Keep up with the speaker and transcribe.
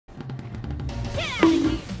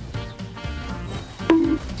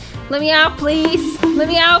Let me out, please. Let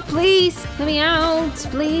me out, please. Let me out,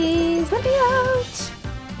 please. Let me out.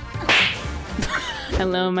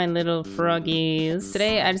 Hello, my little froggies.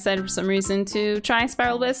 Today, I decided for some reason to try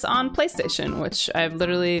Spiral Abyss on PlayStation, which I've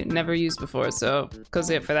literally never used before, so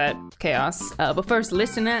cozy up for that chaos. But first,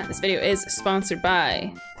 listen up. This video is sponsored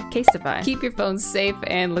by Casetify. Keep your phone safe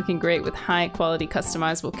and looking great with high-quality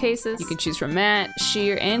customizable cases. You can choose from matte,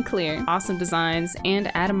 sheer, and clear. Awesome designs, and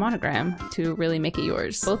add a monogram to really make it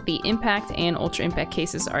yours. Both the Impact and Ultra Impact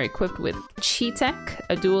cases are equipped with Chi-Tech,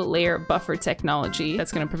 a dual-layer buffer technology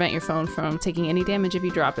that's going to prevent your phone from taking any damage if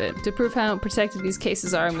you drop it. To prove how protected these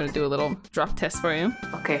cases are, I'm going to do a little drop test for you.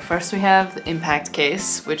 Okay, first we have the Impact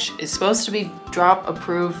case, which is supposed to be drop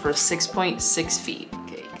approved for 6.6 feet.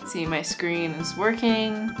 Okay, you can see my screen is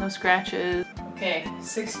working, no scratches. Okay,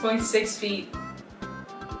 6.6 feet.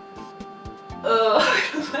 Oh, I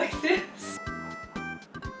don't like this.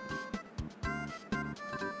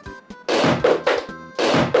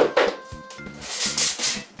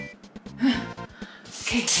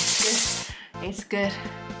 Okay, it's good.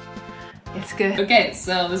 It's good. Okay,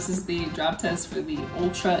 so this is the drop test for the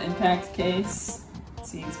Ultra Impact case.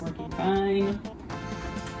 Let's see, it's working fine.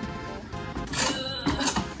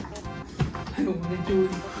 I don't want to do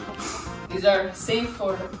it. These are safe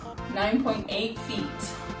for 9.8 feet.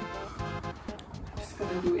 I'm just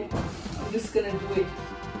gonna do it. I'm just gonna do it.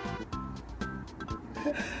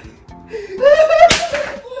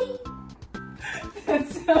 That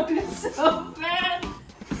sounded so bad.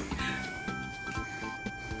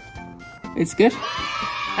 It's good.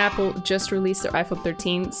 Apple just released their iPhone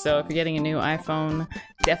 13, so if you're getting a new iPhone,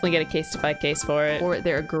 definitely get a Casetify case for it, or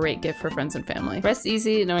they're a great gift for friends and family. Rest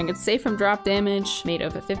easy knowing it's safe from drop damage, made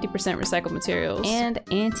of 50% recycled materials, and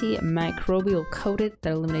antimicrobial coated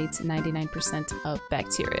that eliminates 99% of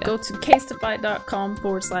bacteria. Go to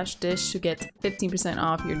casetify.com/dish to get 15%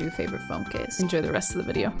 off your new favorite phone case. Enjoy the rest of the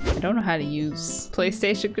video. I don't know how to use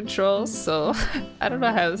PlayStation controls, so I don't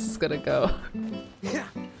know how this is gonna go.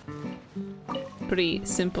 Pretty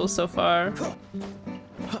simple so far.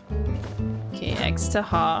 Okay, X to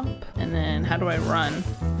hop, and then how do I run?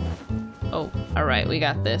 Oh, alright, we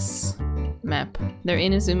got this map. They're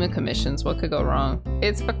Inazuma commissions, what could go wrong?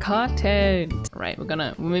 It's for content! Right,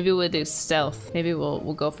 maybe we'll do stealth. Maybe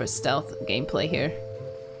we'll go for stealth gameplay here.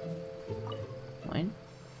 What?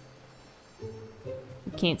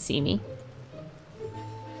 You can't see me.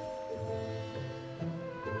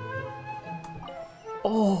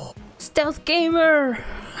 Oh! Stealth gamer!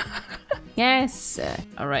 Yes!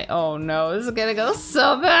 Alright, oh no, this is gonna go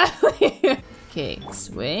so badly! Okay,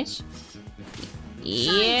 switch.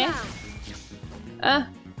 Yeah!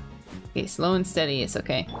 Okay, slow and steady is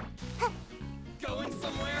okay. Going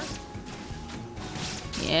somewhere?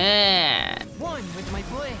 Yeah! One with my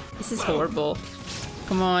blade. This is horrible.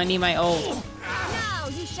 Come on, I need my ult. Now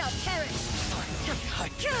you shall perish!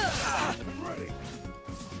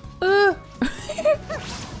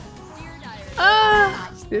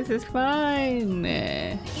 This is fine.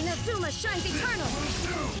 Inazuma shines eternal.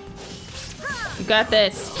 You got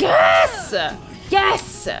this. Yes!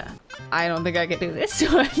 Yes! I don't think I can do this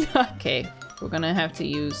one. Okay, we're gonna have to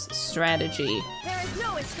use strategy. There is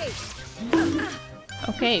no escape.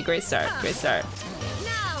 Okay, great start. Great start.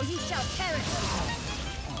 Now you shall perish.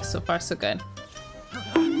 So far, so good.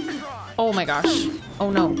 Oh my gosh.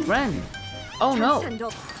 Oh no, run. Oh no.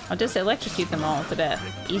 I'll just electrocute them all to death.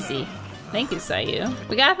 Easy. Thank you, Sayu.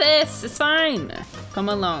 We got this! It's fine! Come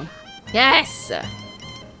along. Yes!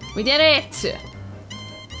 We did it!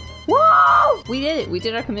 Woo! We did it! We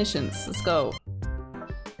did our commissions. Let's go.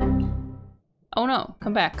 Oh no.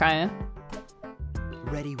 Come back, Kaya.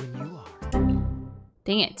 Ready when you are.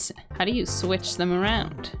 Dang it. How do you switch them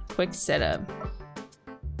around? Quick setup.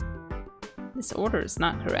 This order is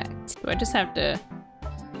not correct. Do I just have to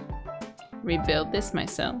rebuild this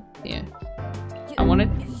myself? Yeah. I wanted...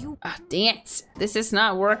 Ah, dang it! This is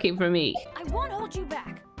not working for me. I won't hold you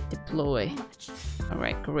back. Deploy. All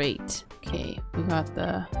right, great. Okay, we got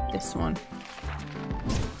this one.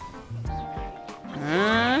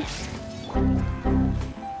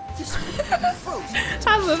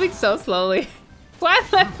 I'm moving so slowly. Why am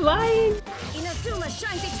I flying? Inazuma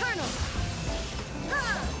shines eternal.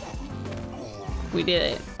 We did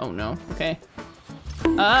it. Oh no. Okay.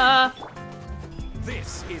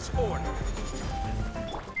 This is order.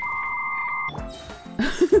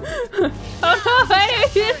 Oh no, why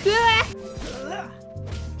did you do that?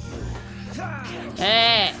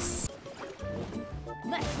 Yes!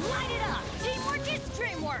 Let's light it up! Teamwork is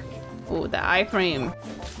dreamwork! Oh, the iframe.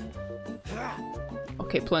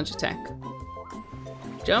 Okay, plunge attack.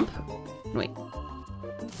 Jump? Wait.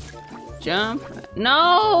 Jump.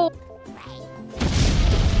 No!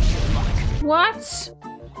 What?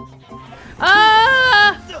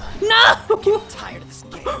 Ah! No! I'm tired of this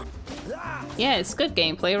game. Yeah, it's good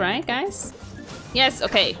gameplay, right, guys? Yes,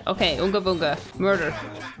 okay, okay. Oonga boonga. Murder.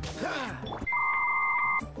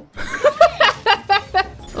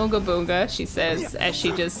 Oonga boonga, she says as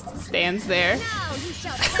she just stands there.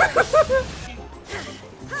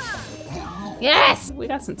 Yes! We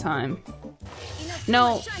got some time.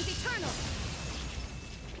 No.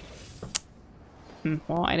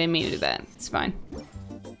 Well, I didn't mean to do that. It's fine.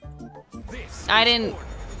 I didn't...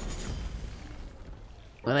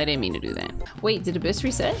 Well, I didn't mean to do that. Wait, did Abyss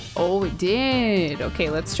reset? Oh, it did.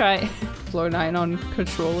 Okay, let's try floor 9 on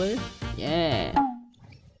controller. Yeah.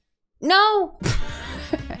 No!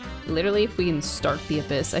 Literally, if we can start the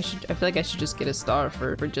Abyss, I feel like I should just get a star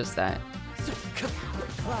for just that.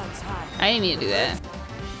 I didn't mean to do that.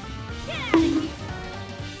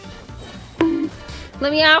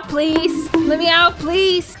 Let me out, please! Let me out,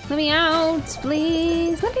 please! Let me out,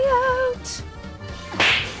 please! Let me out!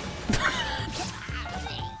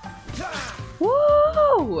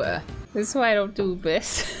 Whoa! This is why I don't do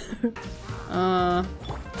Abyss.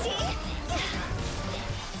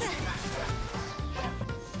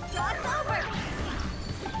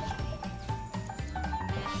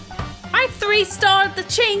 I 3-starred the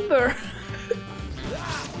chamber!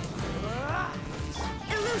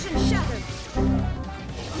 Illusion shattered.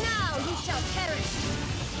 Now you shall perish.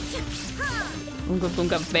 Oonga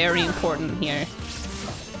boonga, very important here.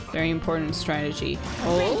 Very important strategy.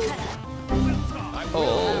 Oh.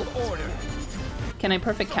 Oh. Can I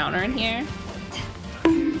perfect counter in here?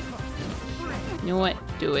 You know what?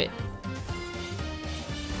 Do it.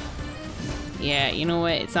 Yeah, you know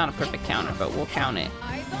what? It's not a perfect counter, but we'll count it.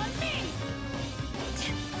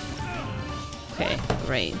 Okay,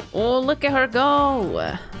 great. Oh, look at her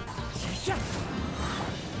go!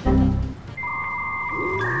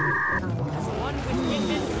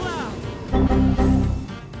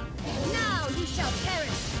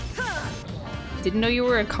 Didn't know you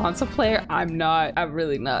were a console player? I'm not. I'm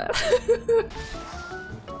really not.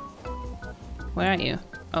 Where are you?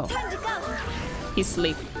 Oh. He's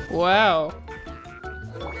asleep. Wow.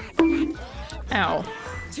 Ow.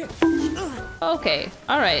 Okay,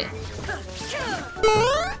 alright.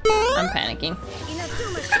 I'm panicking.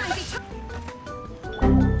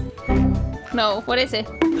 No, what is it?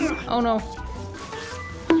 Oh no.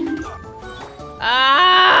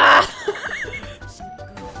 Ah!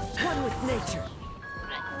 One with nature.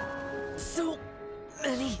 So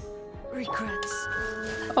many regrets.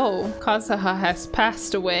 Oh, Kazuha has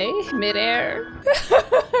passed away midair.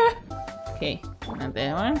 Okay, not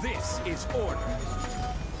that one. This is order.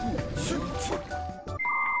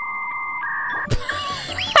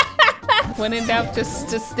 When in doubt, just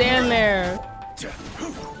stand there.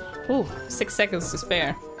 Ooh, 6 seconds to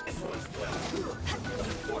spare.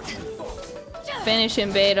 Finish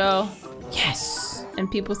him, Beto. Yes! And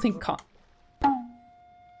people think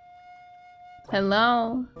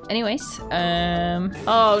hello? Anyways,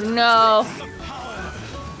 oh no!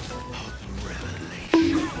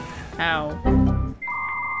 Ow.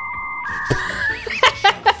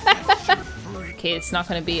 Okay, it's not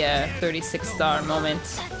gonna be a 36-star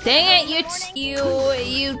moment. Dang it,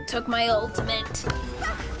 you took my ultimate.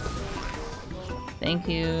 Thank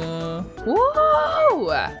you. Whoa!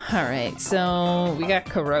 Alright, so we got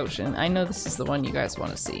corrosion. I know this is the one you guys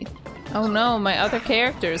want to see. Oh no, my other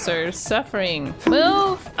characters are suffering.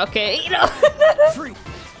 Move! Okay, no.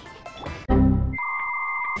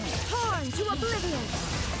 Torn to oblivion.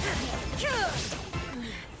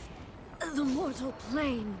 The mortal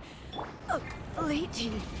plane. A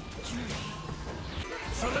fleeting journey.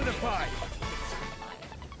 Solidify.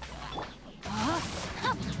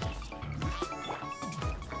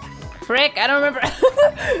 Frick, I don't remember.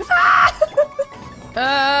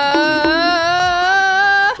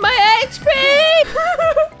 My HP!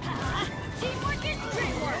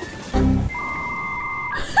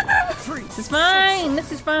 This is fine,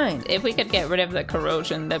 this is fine. If we could get rid of the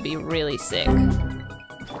corrosion, that'd be really sick.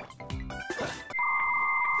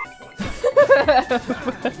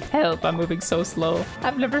 Help, I'm moving so slow.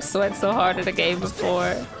 I've never sweat so hard at a game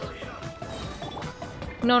before.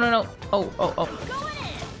 No, no, no. Oh, oh, oh.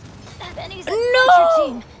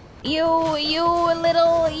 No! You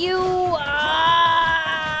little,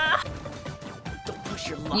 Don't push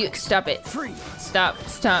your luck. You, stop it. Stop,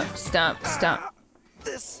 stop, stop, stop.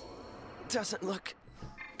 This doesn't look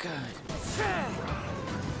good.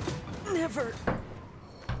 Never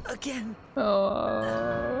again.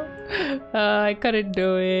 Oh, I couldn't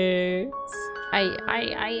do it.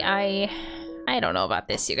 I I don't know about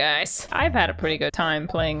this, you guys. I've had a pretty good time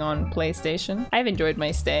playing on PlayStation. I've enjoyed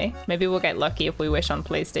my stay. Maybe we'll get lucky if we wish on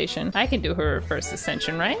PlayStation. I can do her first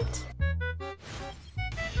ascension, right?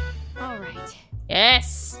 All right.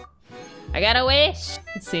 Yes! I got a wish!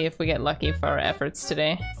 Let's see if we get lucky for our efforts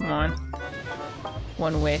today. Come on.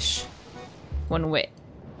 One wish. One wit.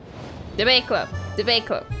 Debate club! Debate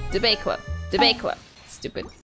club! Debate club! Debate club! Stupid.